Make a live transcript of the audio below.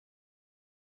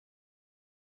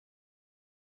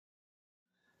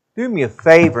Do me a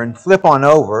favor and flip on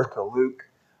over to Luke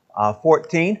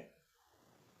 14.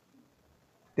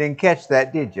 Didn't catch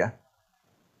that, did you?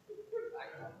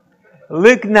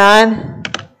 Luke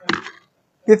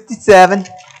 9:57,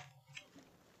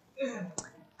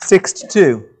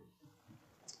 62.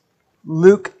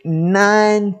 Luke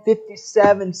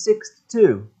 9:57,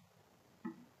 62.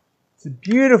 It's a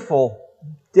beautiful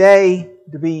day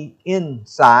to be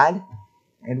inside,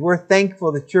 and we're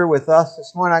thankful that you're with us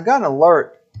this morning. I got an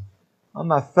alert on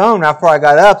my phone after I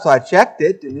got up, so I checked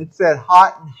it, and it said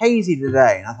hot and hazy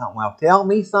today. And I thought, well, tell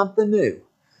me something new.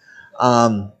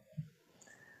 I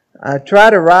try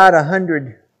to ride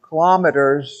 100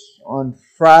 kilometers on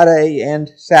Friday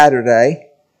and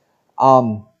Saturday.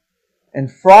 And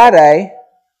Friday,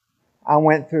 I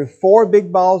went through 4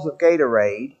 big bottles of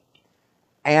Gatorade,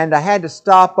 and I had to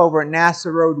stop over at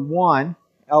NASA Road 1,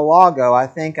 El Lago. I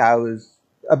think I was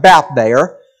about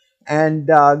there, and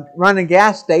run a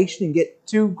gas station and get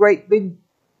 2 great big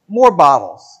more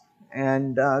bottles,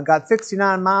 and got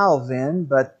 69 miles in.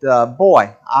 But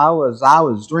boy, I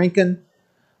was drinking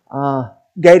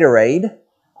Gatorade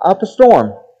up a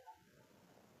storm,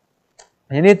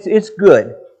 and it's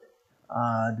good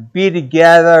to be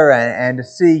together and to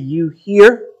see you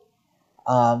here.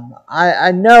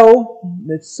 I know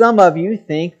that some of you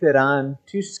think that I'm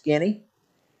too skinny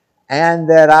and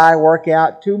that I work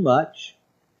out too much.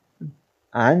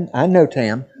 I know,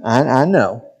 Tam. I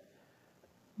know.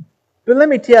 But let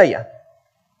me tell you,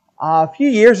 a few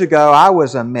years ago, I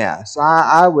was a mess.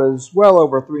 I was well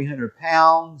over 300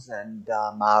 pounds, and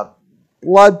my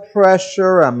blood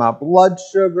pressure and my blood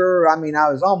sugar, I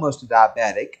was almost a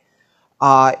diabetic.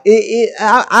 I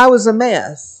was a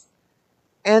mess.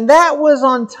 And that was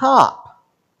on top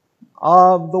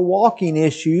of the walking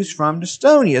issues from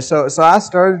dystonia. So I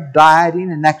started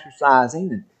dieting and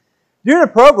exercising and doing a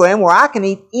program where I can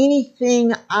eat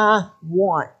anything I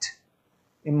want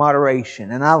in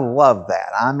moderation. And I love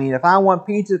that. If I want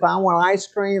pizza, if I want ice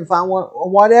cream, if I want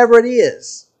whatever it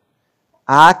is,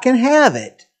 I can have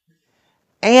it.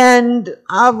 And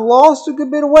I've lost a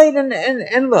good bit of weight.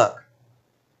 And look,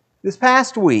 this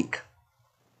past week,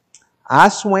 I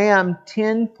swam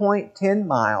 10.10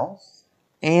 miles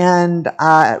and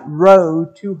I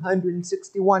rode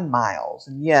 261 miles.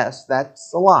 And yes,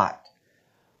 that's a lot.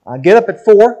 I get up at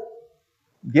 4,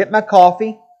 get my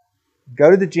coffee,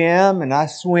 go to the gym, and I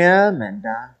swim, and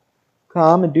I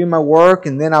come and do my work,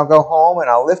 and then I'll go home and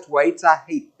I'll lift weights. I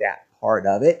hate that part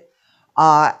of it.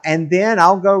 And then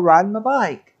I'll go ride my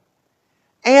bike.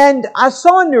 And I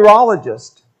saw a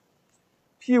neurologist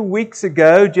a few weeks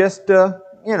ago just to,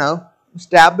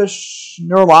 establish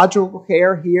neurological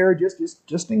care here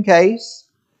just in case.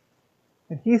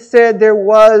 And he said there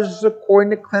was,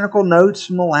 according to clinical notes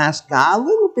from the last guy, a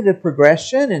little bit of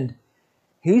progression, and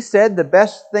he said the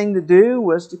best thing to do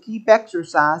was to keep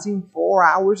exercising 4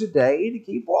 hours a day to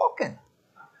keep walking.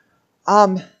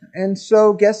 And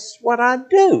so guess what I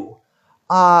do?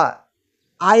 I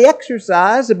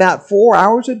exercise about 4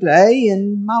 hours a day,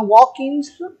 and my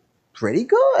walking's pretty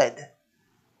good.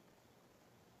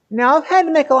 Now, I've had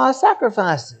to make a lot of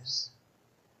sacrifices.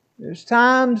 There's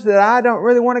times that I don't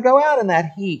really want to go out in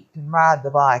that heat and ride the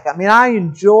bike. I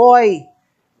enjoy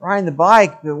riding the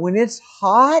bike, but when it's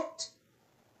hot,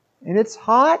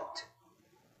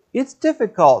 it's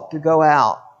difficult to go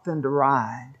out than to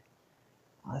ride.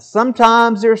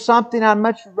 Sometimes there's something I'd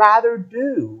much rather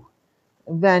do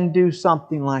than do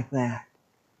something like that.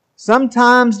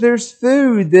 Sometimes there's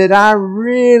food that I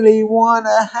really want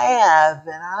to have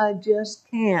and I just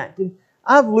can't. And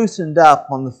I've loosened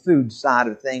up on the food side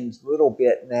of things a little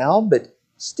bit now, but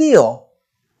still,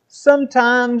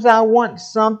 sometimes I want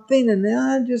something and then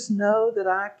I just know that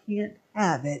I can't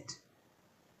have it.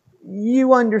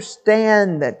 You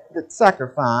understand that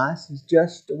sacrifice is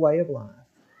just a way of life.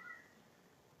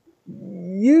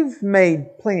 You've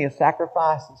made plenty of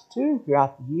sacrifices too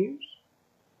throughout the years.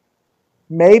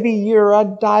 Maybe you're a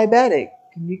diabetic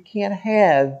and you can't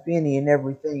have any and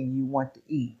everything you want to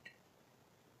eat.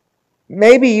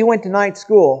 Maybe you went to night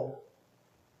school,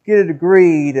 get a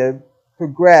degree to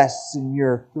progress in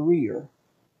your career.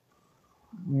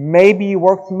 Maybe you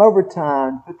worked some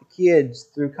overtime to put the kids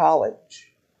through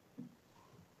college.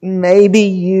 Maybe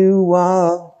you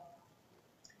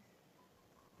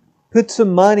put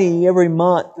some money every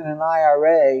month in an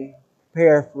IRA to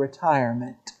prepare for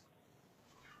retirement.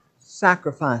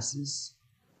 Sacrifices.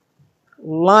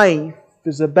 Life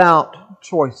is about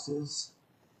choices.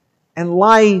 And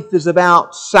life is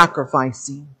about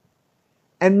sacrificing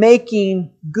and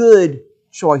making good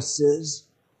choices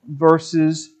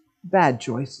versus bad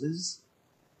choices.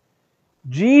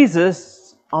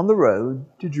 Jesus on the road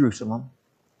to Jerusalem.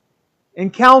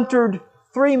 encountered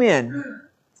three men.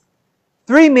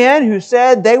 Three men who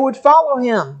said they would follow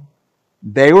Him.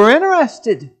 They were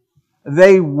interested.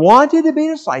 They wanted to be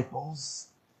disciples.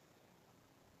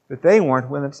 But they weren't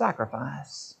willing to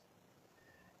sacrifice.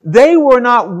 They were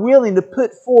not willing to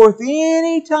put forth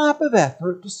any type of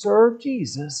effort to serve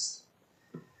Jesus.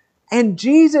 And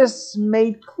Jesus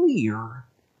made clear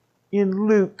in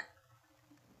Luke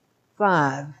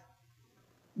 5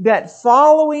 that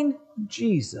following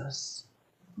Jesus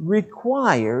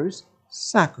requires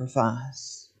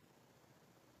sacrifice.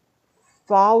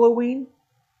 Following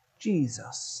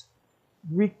Jesus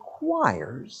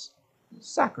requires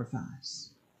sacrifice.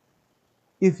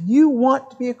 If you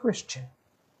want to be a Christian,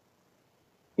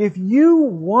 if you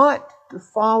want to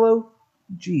follow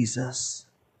Jesus,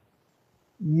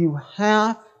 you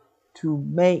have to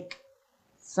make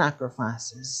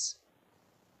sacrifices.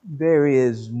 There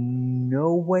is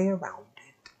no way around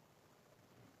it.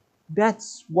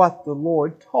 That's what the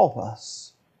Lord taught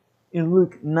us in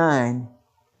Luke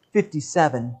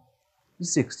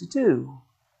 9:57-62.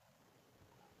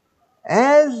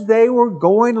 As they were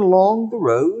going along the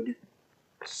road,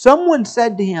 someone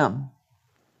said to Him,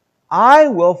 "I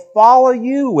will follow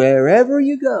you wherever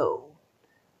you go."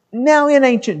 Now, in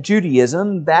ancient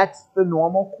Judaism, that's the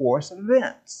normal course of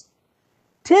events.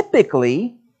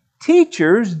 Typically,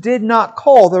 teachers did not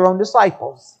call their own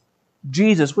disciples.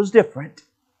 Jesus was different.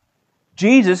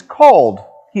 Jesus called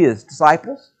His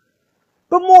disciples.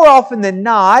 But more often than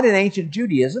not, in ancient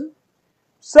Judaism,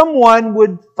 someone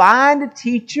would find a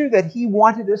teacher that he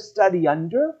wanted to study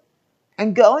under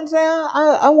and go and say,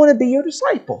 I want to be your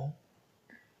disciple.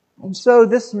 And so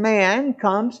this man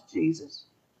comes to Jesus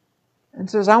and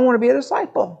says, "I want to be a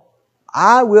disciple.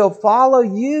 I will follow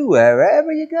you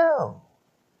wherever you go."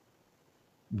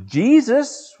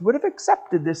 Jesus would have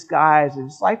accepted this guy as a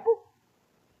disciple.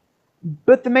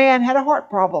 But the man had a heart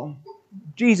problem.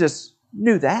 Jesus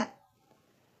knew that.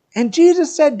 And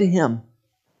Jesus said to him,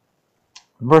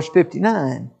 verse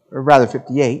 59, or rather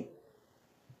 58,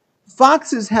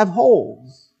 "Foxes have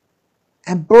holes,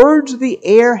 and birds of the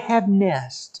air have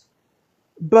nests,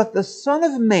 but the Son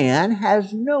of Man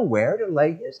has nowhere to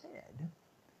lay His head."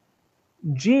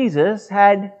 Jesus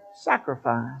had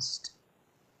sacrificed.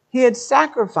 He had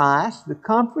sacrificed the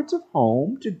comforts of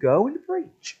home to go and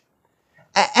preach.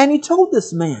 And He told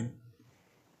this man,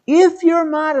 if you're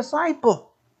my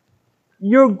disciple,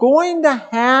 you're going to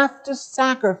have to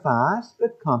sacrifice the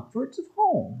comforts of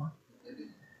home.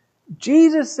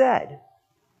 Jesus said,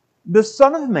 the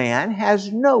Son of Man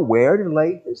has nowhere to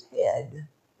lay His head.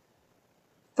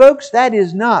 Folks, that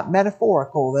is not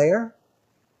metaphorical there.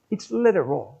 It's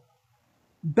literal.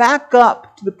 Back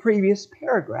up to the previous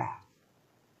paragraph.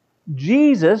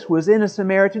 Jesus was in a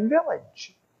Samaritan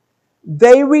village.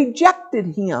 They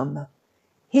rejected Him.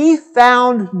 He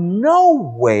found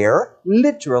nowhere,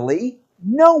 literally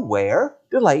nowhere,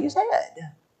 to lay His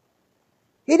head.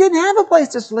 He didn't have a place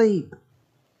to sleep.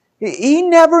 He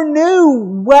never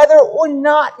knew whether or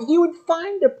not he would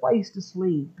find a place to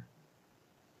sleep.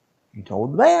 He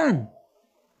told the man,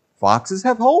 "Foxes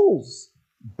have holes,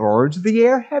 birds of the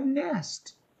air have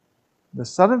nests. The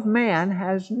Son of Man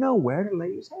has nowhere to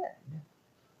lay His head."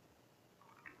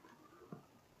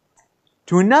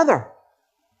 To another,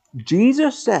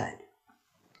 Jesus said,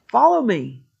 "Follow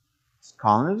me." He's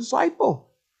calling a disciple.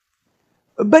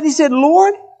 But he said,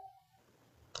 "Lord,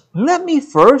 let me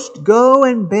first go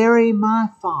and bury my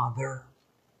father."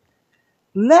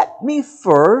 Let me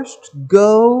first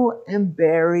go and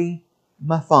bury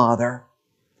my father.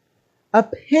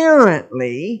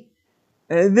 Apparently,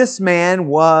 this man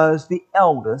was the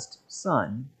eldest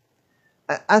son.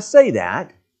 I say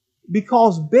that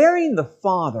because burying the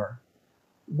father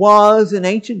was, in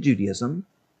ancient Judaism,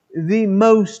 the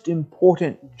most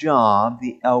important job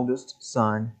the eldest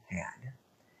son had.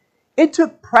 It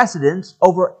took precedence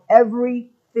over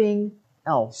everything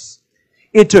else.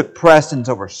 It took precedence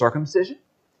over circumcision.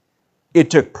 It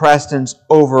took precedence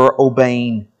over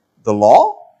obeying the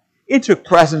law. It took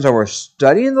precedence over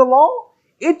studying the law.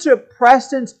 It took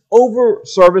precedence over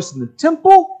service in the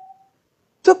temple.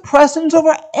 It took precedence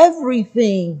over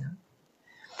everything.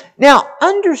 Now,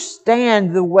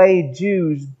 understand the way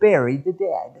Jews buried the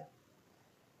dead.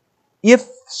 If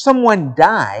someone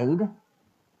died,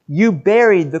 you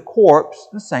buried the corpse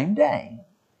the same day.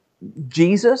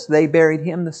 Jesus, they buried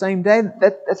Him the same day.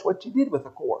 That's what you did with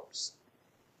a corpse.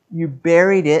 You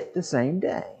buried it the same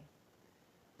day.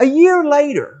 A year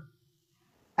later,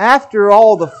 after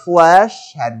all the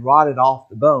flesh had rotted off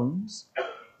the bones,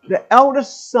 the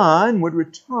eldest son would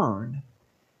return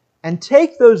and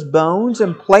take those bones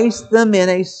and place them in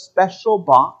a special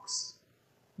box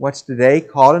what's today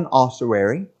called an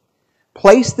ossuary,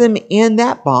 place them in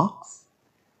that box,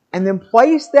 and then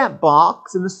place that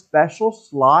box in a special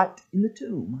slot in the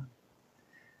tomb.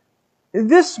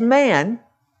 This man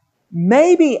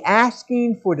may be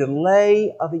asking for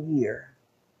delay of a year.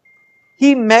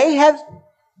 He may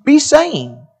be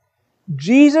saying,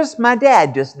 Jesus, my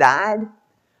dad just died.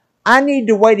 I need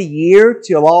to wait a year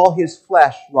till all his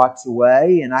flesh rots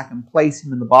away and I can place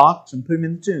him in the box and put him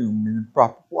in the tomb in the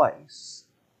proper place.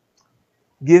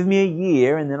 Give me a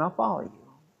year and then I'll follow you.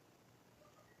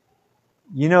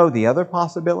 You know the other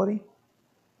possibility?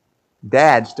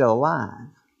 Dad's still alive.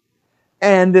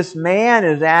 And this man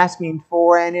is asking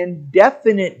for an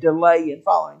indefinite delay in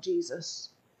following Jesus.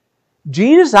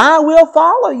 Jesus, I will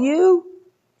follow you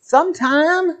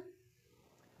sometime.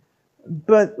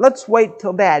 But let's wait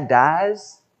till Dad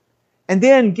dies. And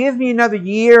then give me another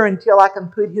year until I can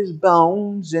put his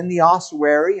bones in the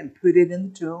ossuary and put it in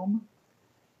the tomb.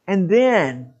 And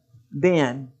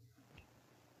then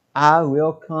I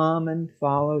will come and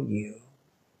follow you.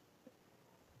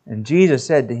 And Jesus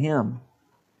said to him,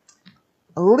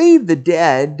 leave the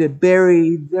dead to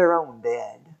bury their own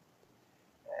dead.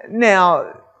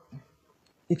 Now,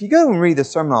 if you go and read the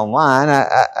sermon online,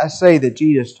 I say that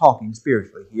Jesus is talking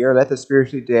spiritually here. Let the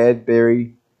spiritually dead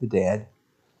bury the dead.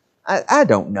 I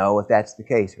don't know if that's the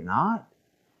case or not.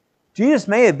 Jesus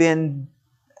may have been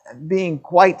being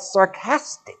quite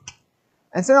sarcastic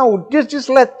and said, "Oh, just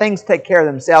let things take care of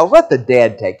themselves. Let the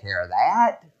dead take care of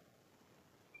that.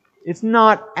 It's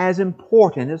not as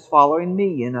important as following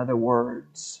me, in other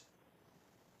words.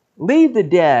 Leave the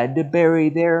dead to bury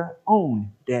their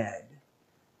own dead.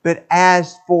 But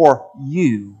as for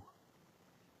you,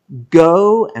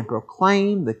 go and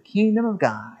proclaim the kingdom of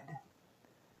God."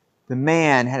 The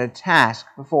man had a task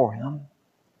before him.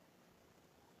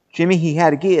 Jimmy, he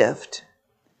had a gift.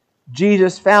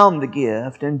 Jesus found the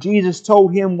gift, and Jesus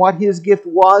told him what his gift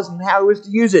was and how he was to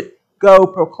use it. Go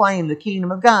proclaim the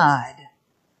kingdom of God.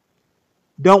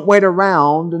 Don't wait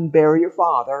around and bury your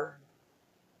father.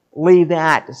 Leave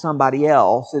that to somebody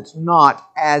else. It's not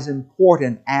as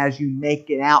important as you make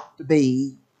it out to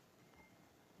be.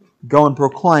 Go and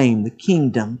proclaim the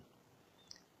kingdom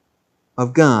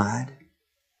of God.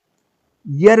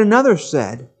 Yet another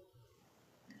said,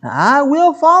 I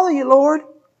will follow you, Lord,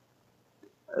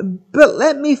 but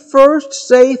let me first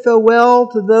say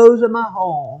farewell to those of my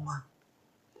home.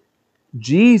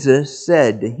 Jesus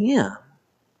said to him,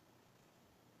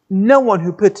 no one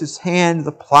who puts his hand to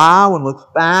the plow and looks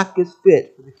back is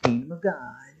fit for the kingdom of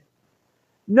God.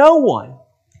 No one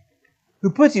who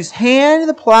puts his hand to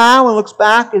the plow and looks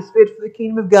back is fit for the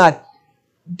kingdom of God.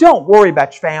 Don't worry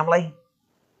about your family.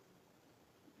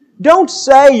 Don't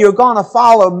say you're going to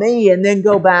follow me and then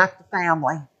go back to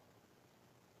family.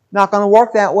 Not going to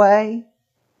work that way.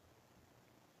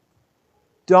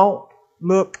 Don't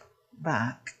look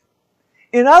back.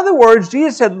 In other words,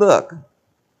 Jesus said, look,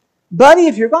 buddy,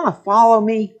 if you're going to follow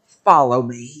me, follow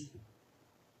me.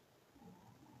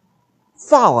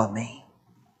 Follow me.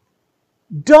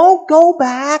 Don't go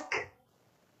back.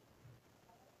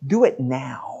 Do it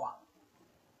now.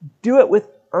 Do it with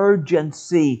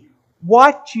urgency.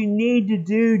 What you need to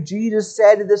do, Jesus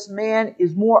said to this man,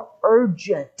 is more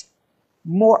urgent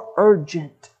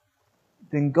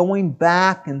than going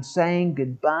back and saying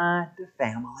goodbye to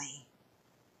family.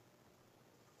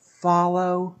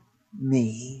 Follow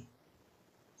me.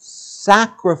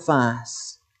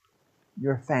 Sacrifice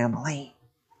your family.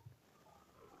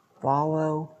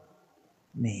 Follow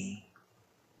me.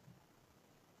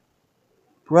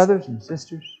 Brothers and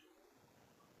sisters,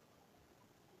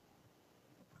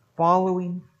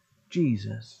 following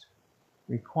Jesus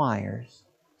requires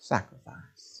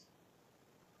sacrifice.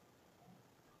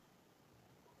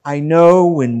 I know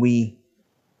when we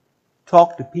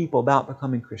talk to people about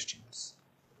becoming Christians,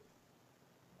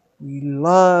 we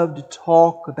love to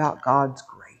talk about God's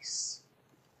grace.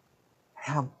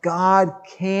 How God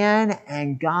can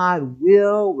and God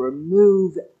will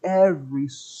remove every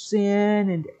sin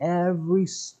and every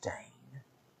stain.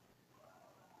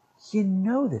 You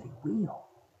know that He will.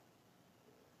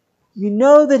 You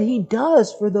know that He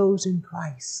does for those in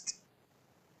Christ.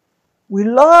 We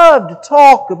love to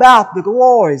talk about the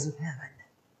glories of heaven.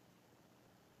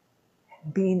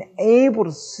 Being able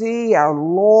to see our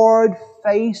Lord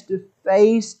face to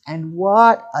face, and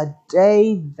what a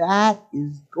day that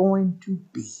is going to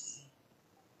be.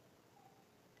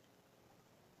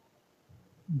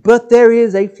 But there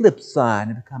is a flip side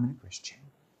of becoming a Christian,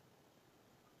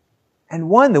 and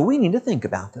one that we need to think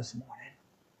about this morning.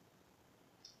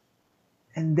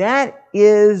 And that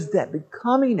is that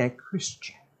becoming a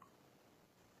Christian,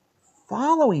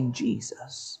 following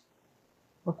Jesus,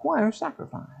 requires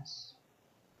sacrifice.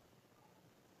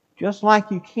 Just like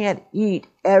you can't eat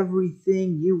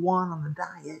everything you want on the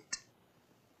diet,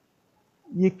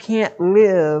 you can't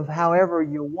live however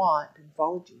you want and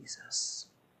follow Jesus.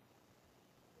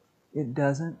 It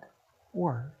doesn't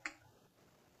work.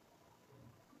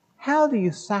 How do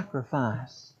you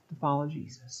sacrifice to follow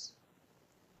Jesus?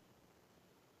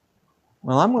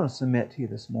 Well, I'm going to submit to you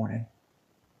this morning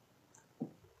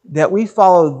that we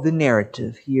follow the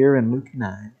narrative here in Luke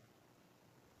 9.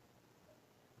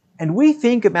 And we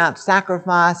think about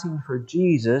sacrificing for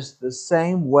Jesus the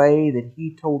same way that He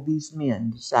told these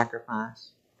men to sacrifice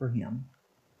for Him.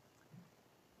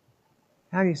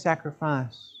 How do you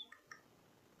sacrifice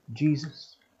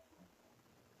Jesus?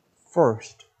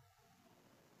 First,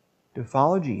 to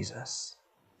follow Jesus,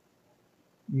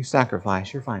 you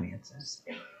sacrifice your finances.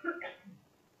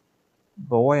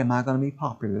 Boy, am I going to be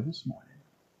popular this morning.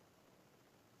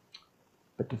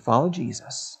 But to follow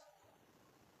Jesus,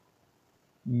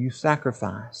 you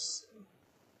sacrifice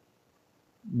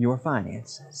your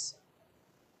finances.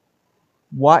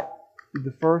 What did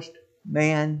the first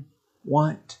man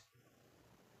want?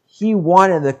 He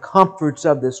wanted the comforts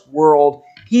of this world.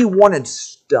 He wanted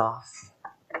stuff.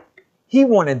 He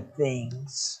wanted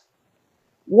things.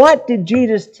 What did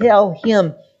Jesus tell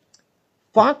him?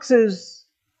 Foxes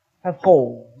have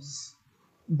holes.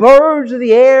 Birds of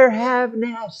the air have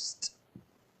nests.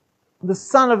 The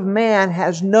Son of Man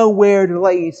has nowhere to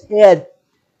lay His head.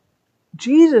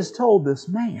 Jesus told this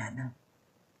man,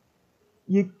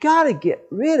 you got to get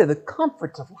rid of the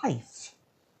comforts of life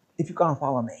if you're going to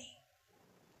follow me.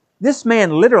 This man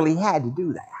literally had to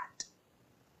do that.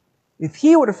 If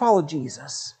he were to follow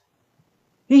Jesus,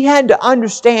 he had to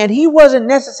understand he wasn't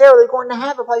necessarily going to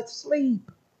have a place to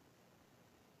sleep.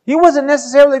 He wasn't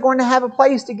necessarily going to have a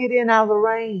place to get in out of the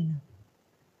rain.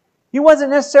 He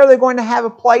wasn't necessarily going to have a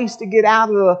place to get out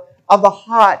of the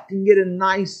hot and get a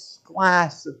nice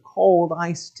glass of cold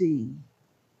iced tea.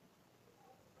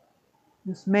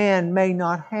 This man may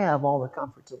not have all the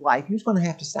comforts of life. He was going to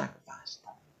have to sacrifice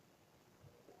them.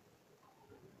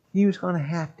 He was going to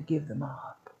have to give them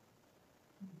up.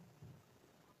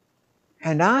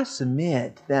 And I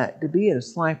submit that to be a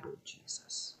disciple of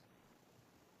Jesus,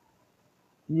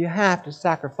 you have to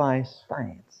sacrifice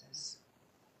finances.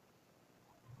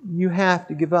 You have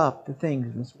to give up the things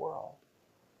in this world.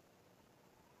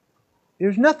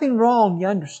 There's nothing wrong, you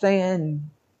understand,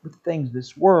 with the things of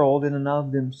this world in and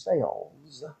of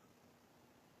themselves.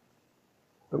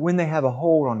 But when they have a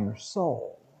hold on your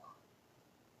soul,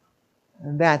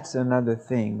 and that's another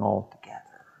thing altogether.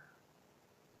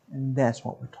 And that's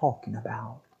what we're talking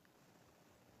about.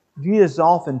 Jesus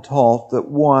often taught that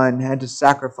one had to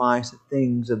sacrifice the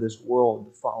things of this world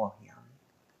to follow Him.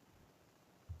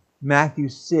 Matthew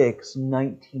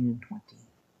 6:19 and 20.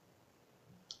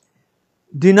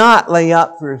 Do not lay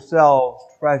up for yourselves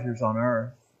treasures on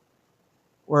earth,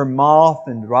 where moth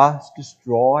and rust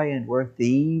destroy and where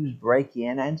thieves break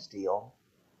in and steal.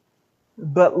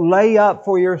 But lay up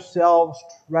for yourselves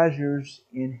treasures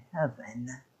in heaven,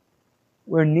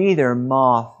 where neither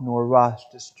moth nor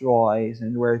rust destroys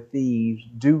and where thieves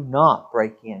do not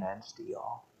break in and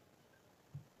steal.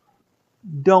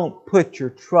 Don't put your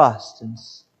trust in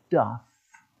stuff.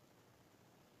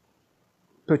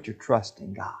 Put your trust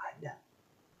in God.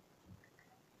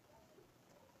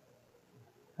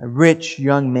 A rich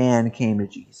young man came to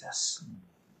Jesus,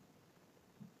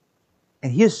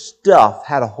 and his stuff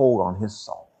had a hold on his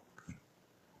soul.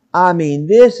 I mean,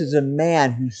 this is a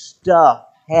man whose stuff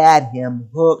had him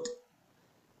hooked.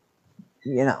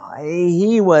 You know,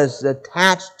 he was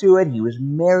attached to it. He was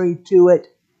married to it.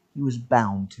 He was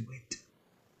bound to it.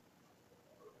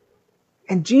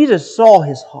 And Jesus saw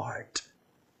his heart.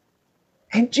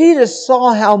 And Jesus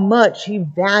saw how much he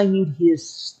valued his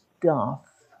stuff.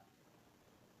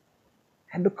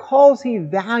 And because he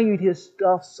valued his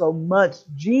stuff so much,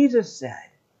 Jesus said,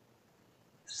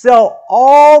 sell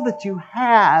all that you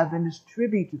have and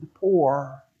distribute to the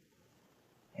poor,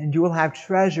 and you will have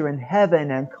treasure in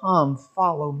heaven, and come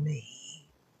follow me.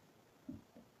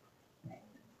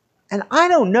 And I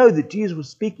don't know that Jesus was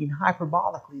speaking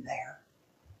hyperbolically there.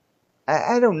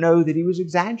 I don't know that he was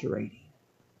exaggerating.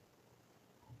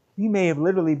 He may have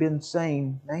literally been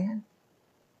saying, man,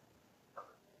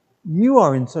 you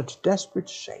are in such desperate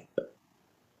shape.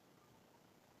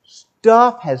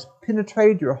 Stuff has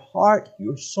penetrated your heart,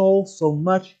 your soul so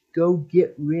much, go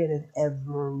get rid of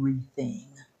everything.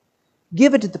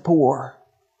 Give it to the poor.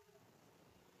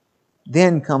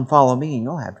 Then come follow me and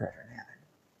you'll have treasure in heaven.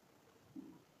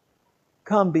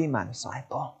 Come be my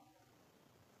disciple.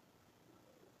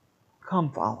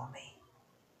 Come follow me.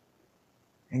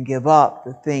 and give up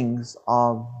the things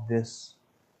of this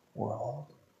world.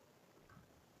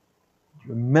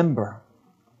 Remember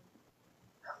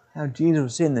how Jesus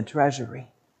was in the treasury.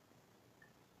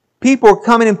 People were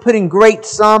coming and putting great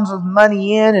sums of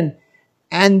money in,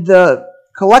 and the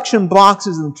collection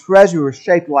boxes in the treasury were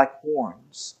shaped like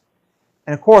horns.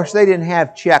 And of course, they didn't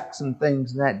have checks and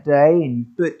things that day, and you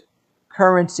put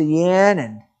currency in,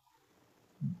 and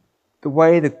the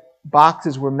way the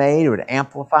boxes were made, it would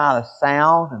amplify the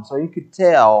sound, and so you could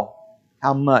tell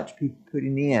how much people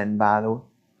putting in by the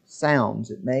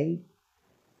sounds it made.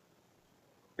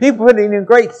 People putting in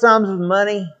great sums of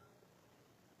money.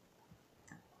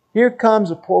 Here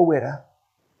comes a poor widow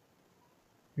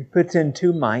who puts in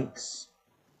 2 mites.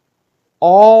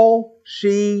 All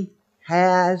she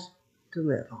has to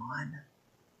live on.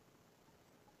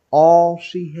 All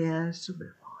she has to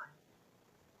live on.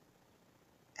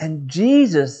 And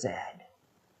Jesus said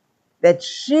that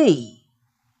she,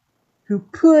 who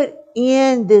put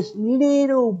in this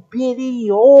little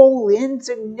bitty, old,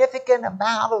 insignificant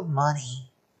amount of money,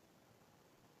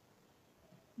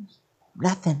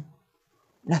 nothing.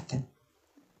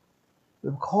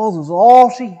 Because it was all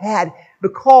she had,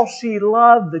 because she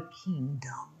loved the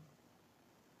kingdom,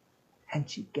 and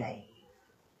she gave.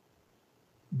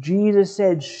 Jesus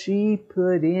said she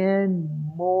put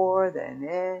in more than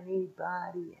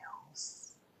anybody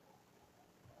else.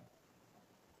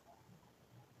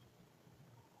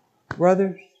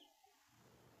 Brothers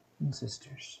and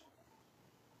sisters,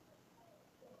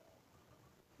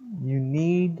 you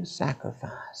need to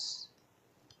sacrifice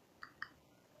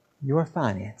your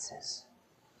finances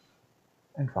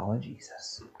and follow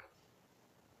Jesus.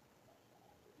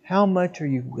 How much are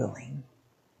you willing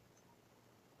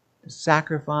to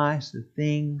sacrifice the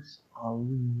things of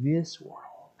this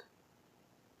world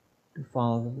to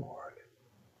follow the Lord?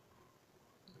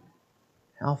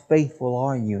 How faithful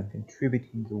are you in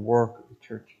contributing to the work of the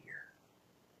church here?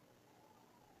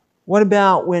 What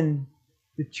about when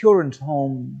the children's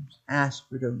homes ask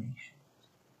for donations?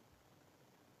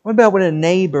 What about when a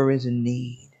neighbor is in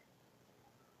need?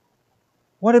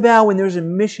 What about when there's a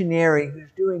missionary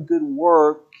who's doing good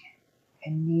work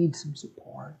and needs some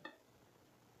support?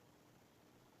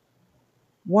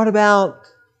 What about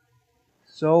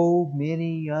so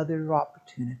many other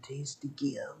opportunities to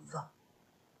give?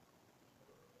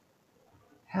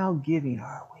 How giving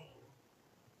are we?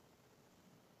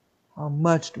 How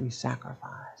much do we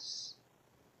sacrifice?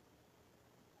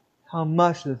 How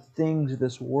much the things of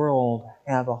this world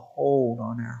have a hold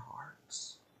on our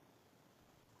hearts?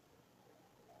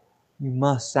 You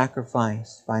must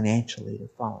sacrifice financially to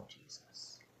follow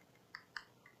Jesus.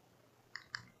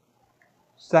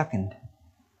 Second,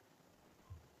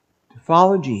 to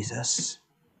follow Jesus,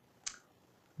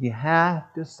 you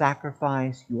have to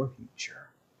sacrifice your future.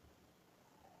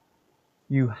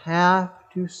 You have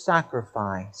to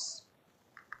sacrifice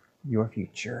your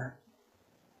future.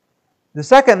 The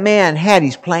second man had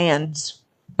his plans.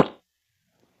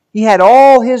 He had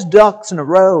all his ducks in a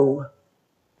row.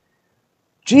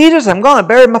 Jesus, I'm going to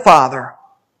bury my father.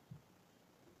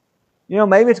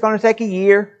 Maybe it's going to take a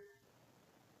year.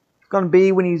 It's going to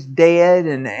be when he's dead,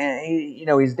 and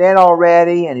he's dead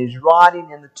already, and he's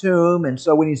rotting in the tomb. And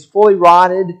so when he's fully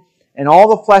rotted and all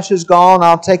the flesh is gone,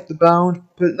 I'll take the bones,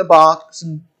 put it in the box,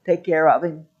 and take care of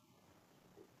him.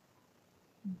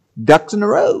 Ducks in a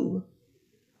row.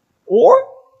 Or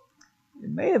it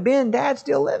may have been Dad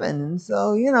still living, and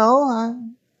so, I've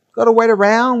got to wait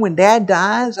around. When Dad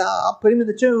dies, I'll put him in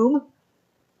the tomb.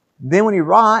 Then when he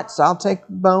rots, I'll take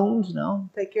the bones and I'll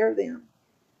take care of them.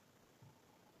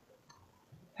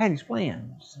 Had his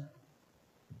plans.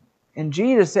 And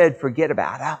Jesus said, forget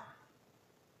about them.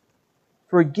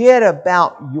 Forget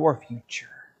about your future.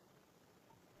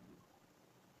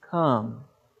 Come,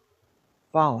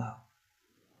 follow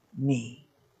me.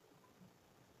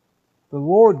 The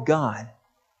Lord God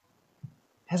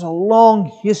has a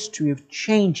long history of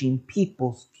changing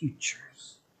people's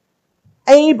futures.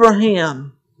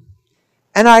 Abraham,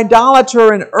 an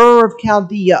idolater in Ur of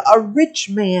Chaldea, a rich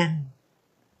man.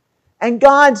 And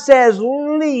God says,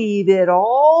 leave it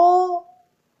all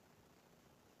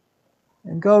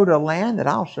and go to a land that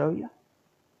I'll show you.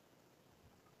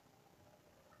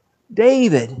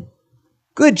 David,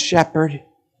 good shepherd,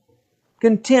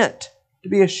 content to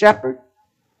be a shepherd,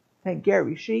 take care of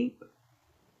his sheep.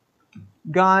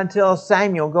 God tells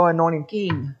Samuel, go anoint him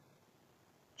king.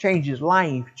 Change his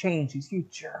life, change his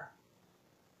future.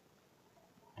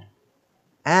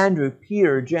 Andrew,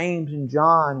 Peter, James, and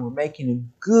John were making a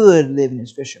good living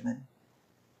as fishermen.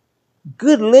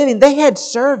 Good living. They had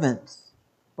servants.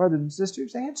 Brothers and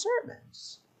sisters, they had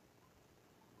servants.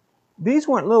 These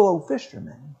weren't little old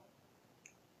fishermen.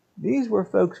 These were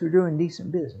folks who were doing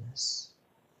decent business.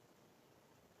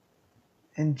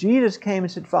 And Jesus came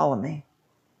and said, follow me.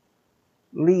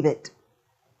 Leave it.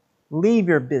 Leave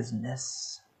your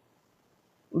business.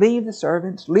 Leave the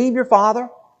servants. Leave your father.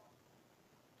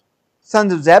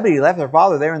 Sons of Zebedee left their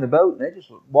father there in the boat and they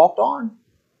just walked on.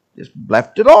 Just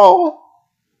left it all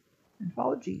and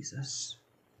followed Jesus.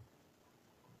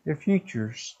 Their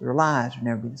futures, their lives would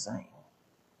never be the same.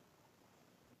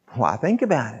 Why, think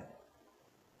about it.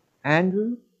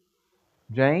 Andrew,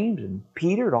 James, and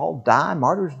Peter would all die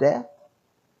martyr's death.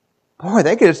 Boy,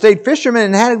 they could have stayed fishermen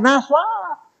and had a nice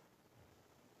life.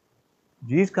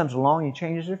 Jesus comes along and He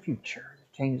changes their future.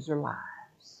 He changes their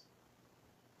lives.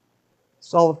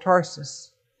 Saul of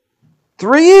Tarsus,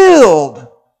 thrilled to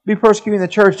be persecuting the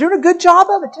church, doing a good job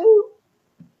of it too.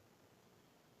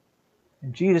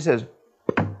 And Jesus says,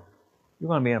 you're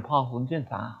going to be an apostle of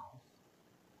Gentiles.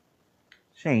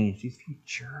 Change his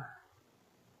future.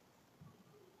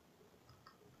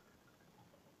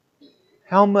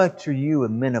 How much are you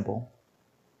amenable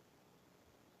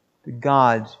to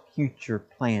God's future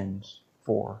plans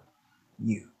for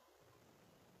you?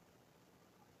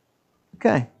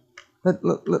 Okay,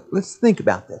 let's think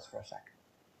about this for a second.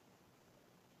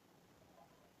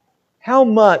 How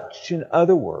much, in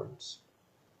other words,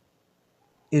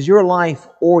 is your life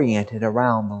oriented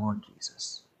around the Lord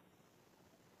Jesus?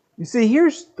 You see,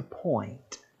 here's the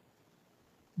point.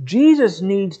 Jesus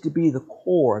needs to be the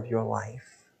core of your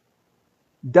life.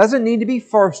 Doesn't need to be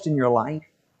first in your life.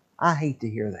 I hate to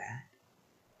hear that.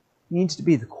 He needs to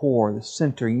be the core, the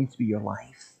center. He needs to be your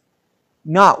life.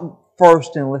 Not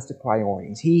first in a list of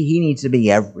priorities. He needs to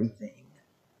be everything.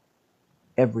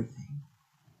 Everything.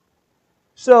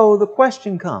 So the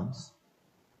question comes.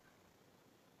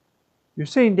 You're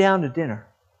sitting down to dinner.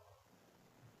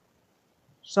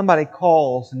 Somebody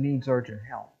calls and needs urgent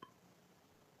help.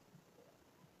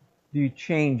 Do you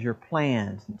change your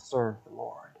plans and serve the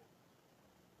Lord?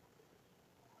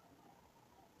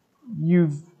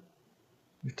 You're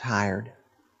tired.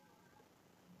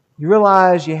 You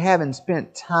realize you haven't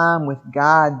spent time with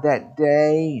God that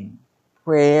day in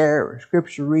prayer or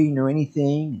scripture reading or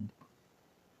anything. And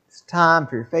it's time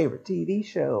for your favorite TV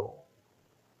show.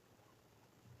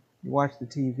 You watch the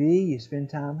TV, you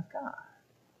spend time with God.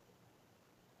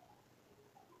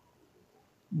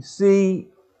 You see,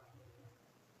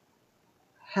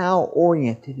 how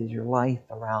oriented is your life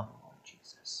around the Lord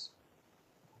Jesus?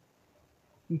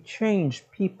 He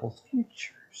changed people's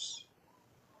futures.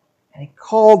 And He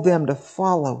called them to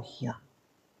follow Him.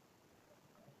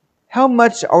 How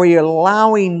much are we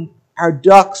allowing our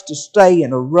ducks to stay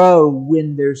in a row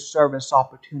when there's service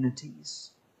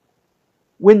opportunities?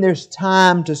 When there's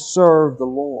time to serve the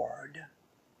Lord?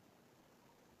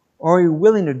 Or are we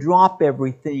willing to drop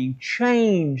everything,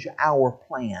 change our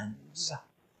plans,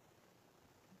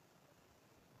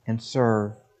 and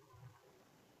serve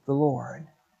the Lord?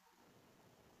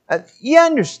 You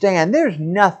understand, there's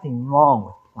nothing wrong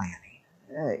with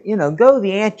planning. Go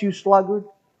the ant, you sluggard.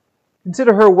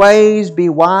 Consider her ways, be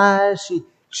wise.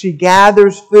 She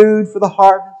gathers food for the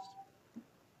harvest.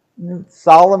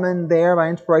 Solomon there, by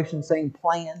inspiration, saying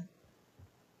plan.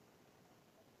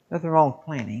 Nothing wrong with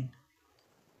planning.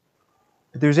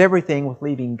 But there's everything with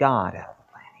leaving God out of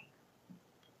the planning.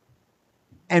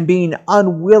 And being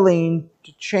unwilling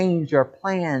to change our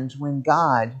plans when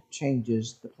God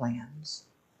changes the plans.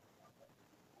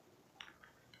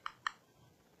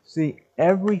 See,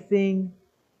 everything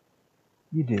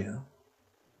you do,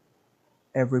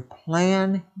 every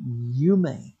plan you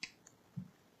make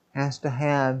has to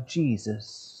have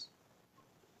Jesus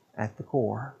at the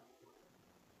core.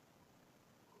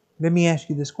 Let me ask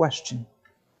you this question.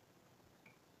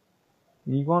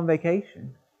 When you go on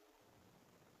vacation,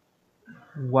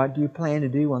 what do you plan to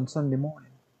do on Sunday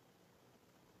morning?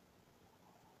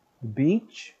 The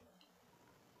beach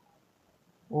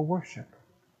or worship?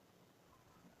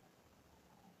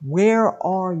 Where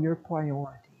are your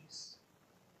priorities?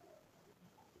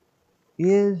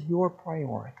 Is your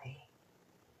priority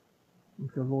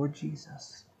with the Lord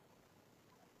Jesus?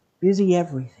 Is He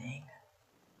everything?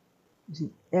 Is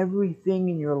He everything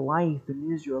in your life,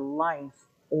 and is your life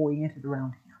oriented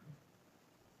around Him?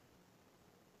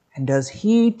 And does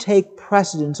He take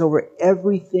precedence over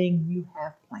everything you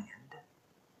have planned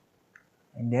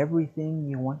and everything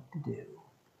you want to do?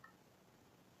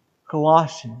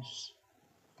 Colossians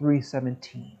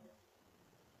 3:17.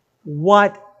 Whatever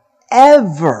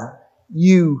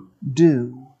you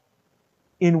do,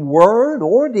 in word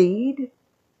or deed,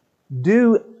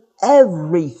 do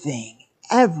everything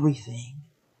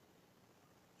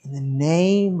in the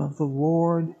name of the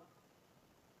Lord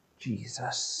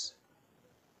Jesus.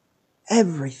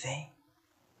 Everything.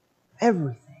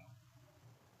 Everything.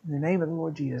 In the name of the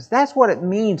Lord Jesus. That's what it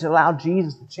means to allow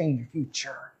Jesus to change your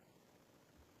future.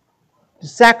 To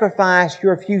sacrifice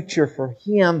your future for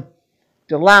Him.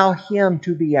 To allow Him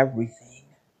to be everything.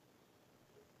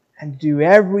 And do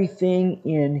everything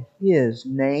in His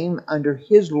name, under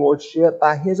His lordship,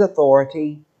 by His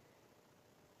authority,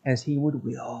 as He would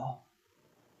will.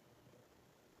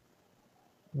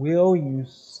 Will you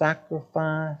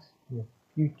sacrifice your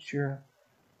future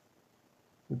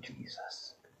for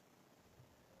Jesus?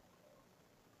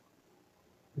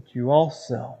 But you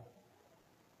also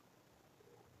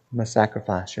must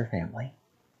sacrifice your family.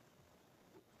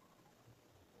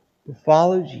 To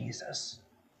follow Jesus,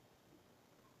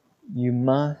 you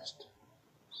must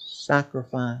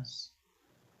sacrifice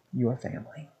your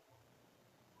family.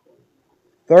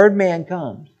 Third man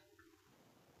comes.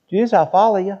 Jesus, I'll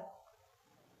follow you.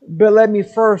 But let me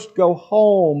first go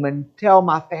home and tell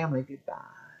my family goodbye.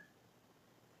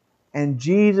 And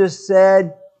Jesus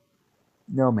said,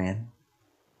 no, man.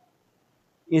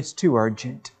 It's too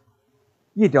urgent.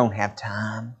 You don't have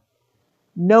time.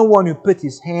 No one who puts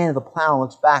his hand to the plow and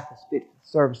looks back is fit for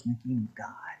service in the kingdom of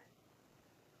God.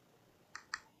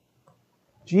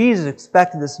 Jesus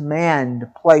expected this man to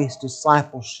place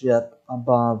discipleship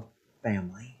above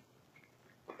family.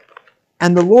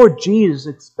 And the Lord Jesus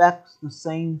expects the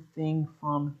same thing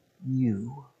from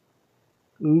you.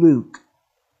 Luke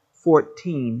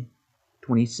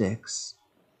 14:26.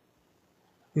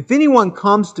 If anyone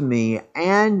comes to me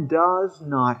and does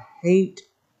not hate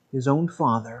his own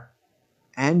father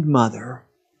and mother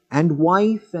and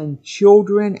wife and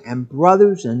children and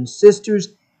brothers and sisters,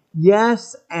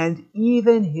 yes, and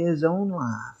even his own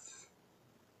life,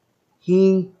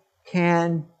 he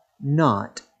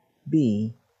cannot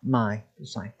be my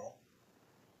disciple.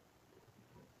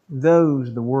 Those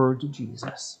are the words of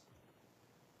Jesus.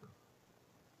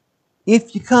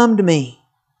 If you come to me,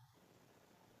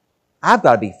 I've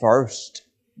got to be first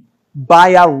by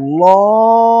a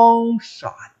long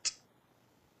shot.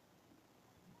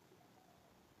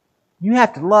 You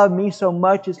have to love me so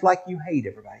much it's like you hate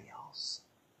everybody else.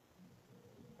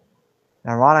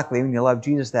 Ironically, when you love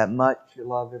Jesus that much, you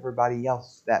love everybody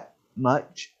else that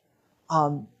much.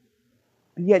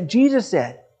 Yet Jesus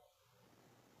said,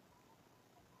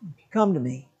 if you come to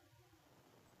me,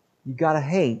 you've got to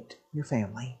hate your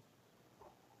family.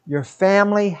 Your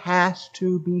family has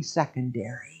to be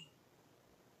secondary.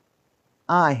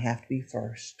 I have to be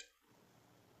first.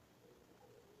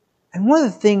 And one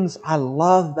of the things I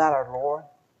love about our Lord,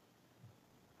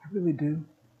 I really do,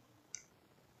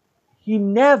 He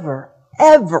never,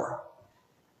 ever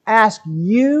asked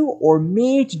you or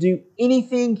me to do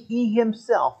anything He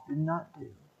Himself did not do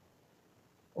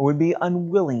or would be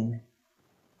unwilling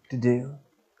to do.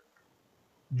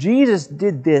 Jesus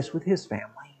did this with His family.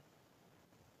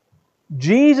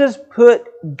 Jesus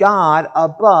put God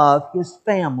above His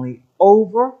family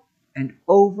over and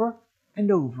over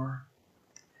and over.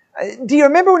 Do you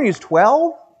remember when He was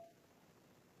 12?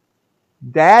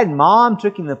 Dad and Mom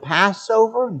took Him to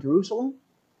Passover in Jerusalem.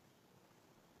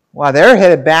 Well, they're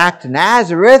headed back to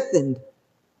Nazareth, and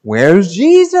where's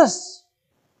Jesus?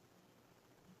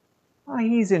 Well,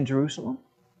 He's in Jerusalem,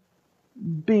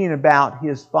 being about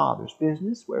His Father's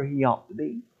business, where He ought to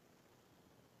be.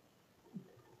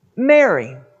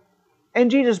 Mary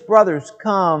and Jesus' brothers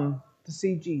come to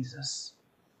see Jesus.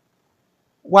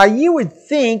 Why, you would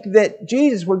think that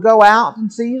Jesus would go out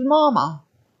and see His mama.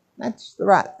 That's the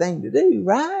right thing to do,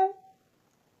 right?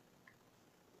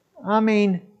 I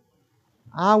mean,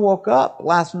 I woke up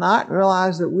last night and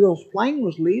realized that Will's plane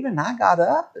was leaving. I got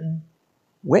up and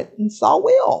went and saw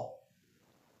Will.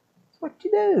 That's what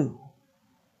you do.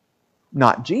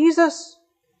 Not Jesus.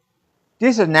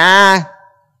 Jesus said, nah,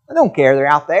 I don't care they're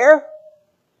out there.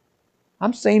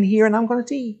 I'm staying here and I'm going to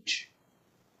teach.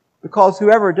 Because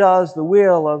whoever does the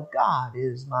will of God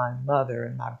is my mother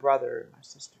and my brother and my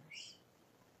sisters.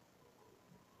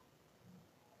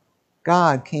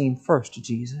 God came first to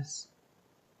Jesus.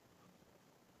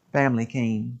 Family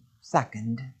came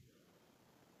second.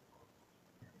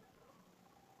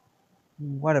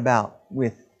 What about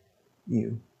with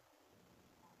you?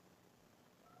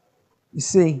 You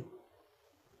see,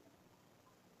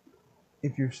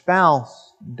 if your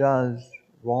spouse does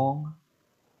wrong,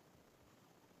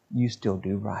 you still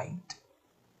do right.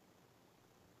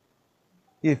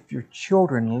 If your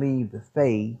children leave the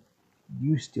faith,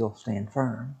 you still stand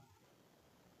firm.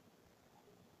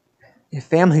 If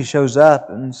family shows up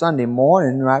on Sunday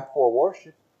morning right before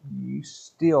worship, you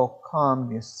still come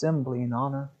to the assembly and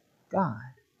honor God.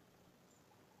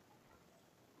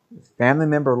 If a family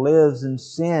member lives in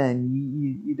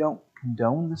sin, you don't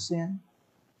condone the sin.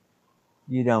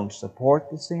 You don't support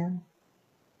the sin.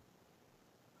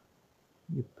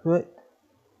 You put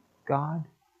God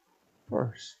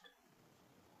first.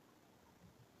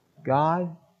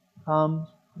 God comes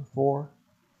before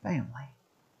family.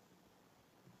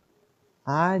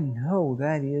 I know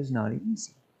that is not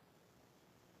easy.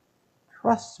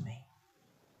 Trust me.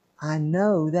 I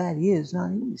know that is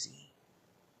not easy.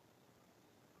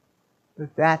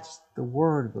 But that's the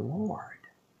word of the Lord.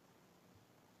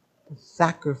 To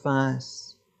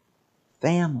sacrifice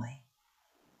family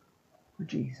for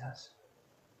Jesus.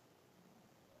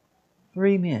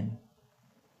 3 men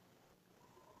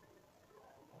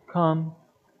come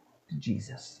to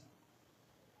Jesus,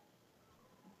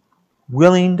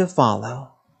 willing to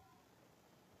follow.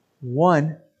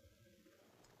 One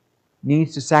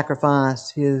needs to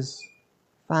sacrifice his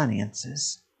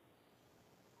finances.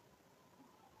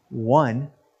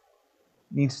 One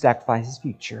needs to sacrifice his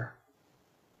future.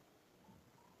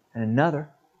 And another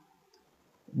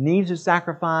needs to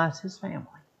sacrifice his family.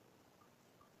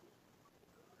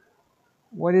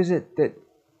 What is it that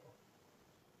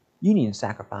you need to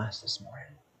sacrifice this morning?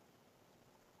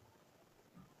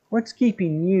 What's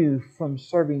keeping you from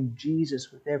serving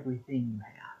Jesus with everything you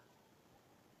have?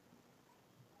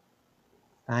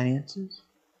 Finances,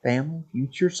 family,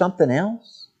 future, something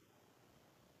else?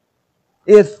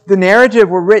 If the narrative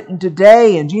were written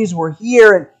today and Jesus were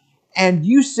here and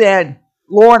you said,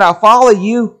 Lord, I'll follow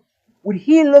you, would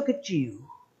He look at you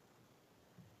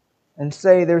and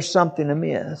say there's something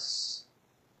amiss?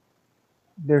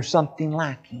 There's something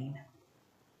lacking?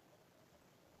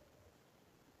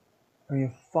 Are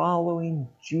you following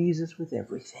Jesus with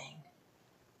everything?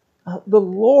 The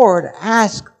Lord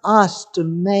asks us to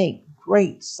make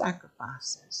great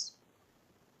sacrifices.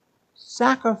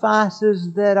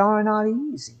 Sacrifices that are not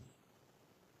easy.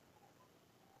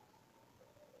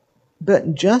 But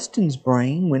in Justin's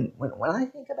brain, when I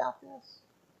think about this,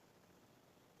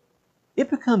 it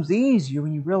becomes easier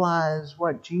when you realize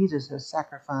what Jesus has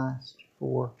sacrificed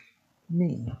for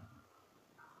me.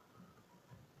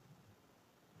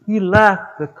 He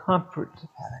left the comforts of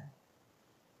heaven,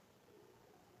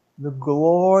 the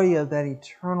glory of that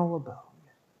eternal abode,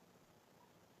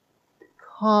 to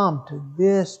come to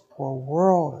this poor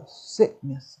world of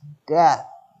sickness and death,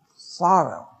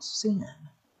 sorrow and sin.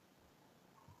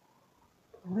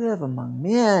 To live among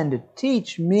men, to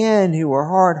teach men who are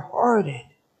hard-hearted,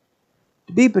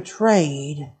 to be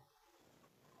betrayed,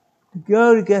 to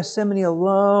go to Gethsemane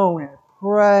alone and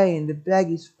pray and to beg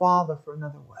His Father for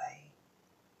another way.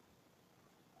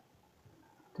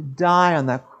 To die on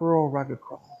that cruel, rugged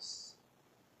cross.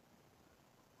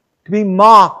 To be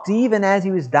mocked even as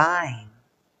He was dying.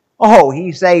 Oh,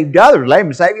 He saved others. Let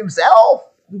Him save Himself.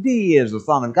 He is the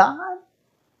Son of God.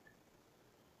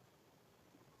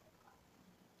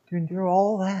 To endure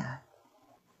all that.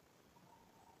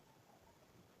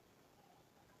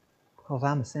 Because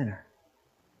I'm a sinner.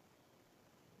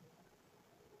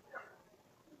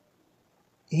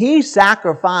 He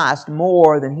sacrificed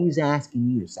more than He's asking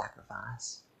you to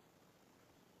sacrifice.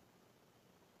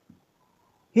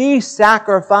 He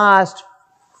sacrificed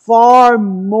far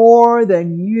more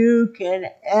than you can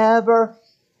ever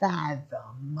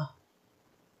fathom.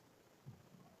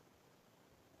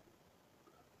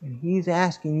 And He's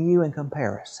asking you in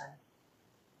comparison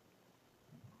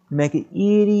to make an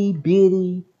itty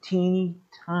bitty, teeny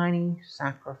tiny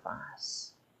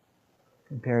sacrifice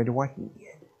compared to what He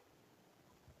did.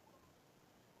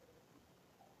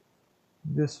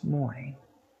 This morning,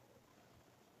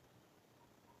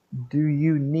 do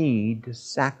you need to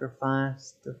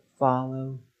sacrifice to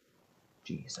follow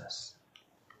Jesus?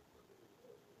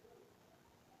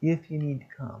 If you need to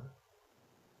come,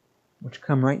 would you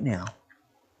come right now?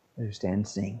 Let us stand and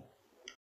sing.